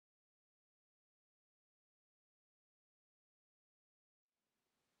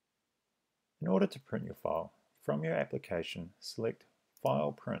In order to print your file, from your application, select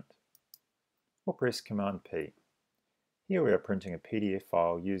File Print, or press Command P. Here we are printing a PDF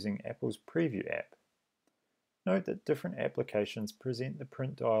file using Apple's Preview app. Note that different applications present the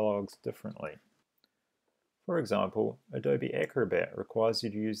print dialogues differently. For example, Adobe Acrobat requires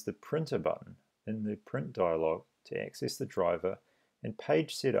you to use the Printer button in the Print dialog to access the driver and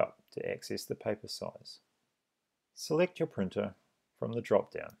Page Setup to access the paper size. Select your printer from the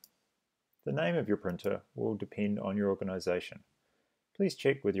drop-down. The name of your printer will depend on your organization. Please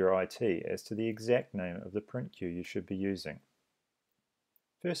check with your IT as to the exact name of the print queue you should be using.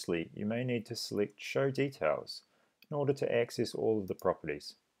 Firstly, you may need to select Show Details in order to access all of the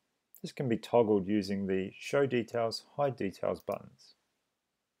properties. This can be toggled using the Show Details, Hide Details buttons.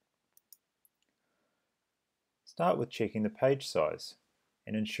 Start with checking the page size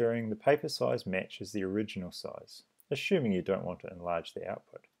and ensuring the paper size matches the original size, assuming you don't want to enlarge the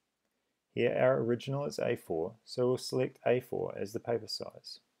output. Here our original is A4, so we'll select A4 as the paper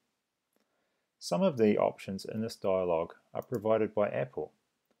size. Some of the options in this dialog are provided by Apple,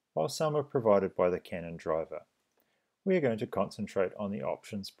 while some are provided by the Canon driver. We are going to concentrate on the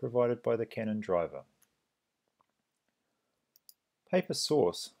options provided by the Canon driver. Paper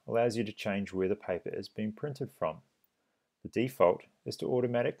Source allows you to change where the paper is being printed from. The default is to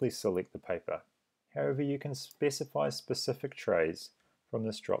automatically select the paper. However, you can specify specific trays from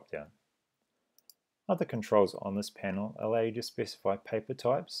this drop-down. Other controls on this panel allow you to specify paper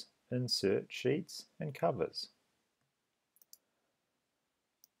types, insert sheets, and covers.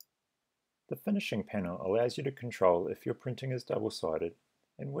 The Finishing panel allows you to control if your printing is double-sided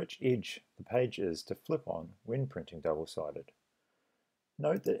and which edge the page is to flip on when printing double-sided.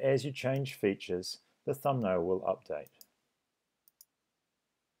 Note that as you change features, the thumbnail will update.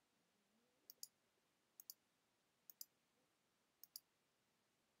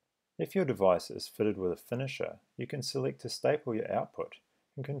 If your device is fitted with a finisher, you can select to staple your output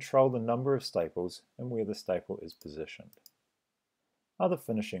and control the number of staples and where the staple is positioned. Other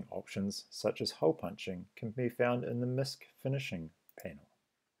finishing options, such as hole punching, can be found in the MISC Finishing panel.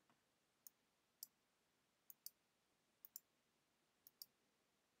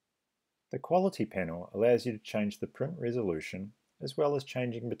 The Quality panel allows you to change the print resolution, as well as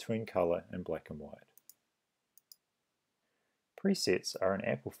changing between color and black and white. Presets are an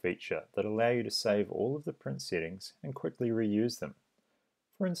Apple feature that allow you to save all of the print settings and quickly reuse them.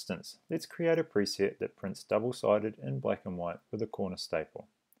 For instance, let's create a preset that prints double-sided in black and white with a corner staple.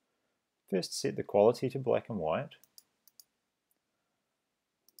 First, set the quality to black and white,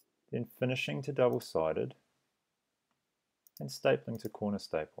 then finishing to double-sided, and stapling to corner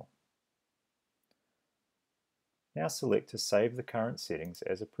staple. Now select to save the current settings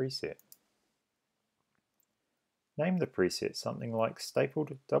as a preset. Name the preset something like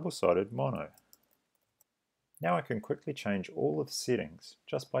Stapled Double-Sided Mono. Now I can quickly change all of the settings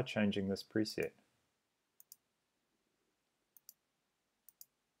just by changing this preset.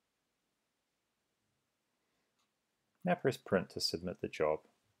 Now press Print to submit the job.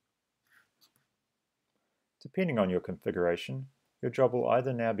 Depending on your configuration, your job will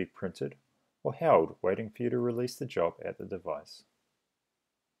either now be printed or held waiting for you to release the job at the device.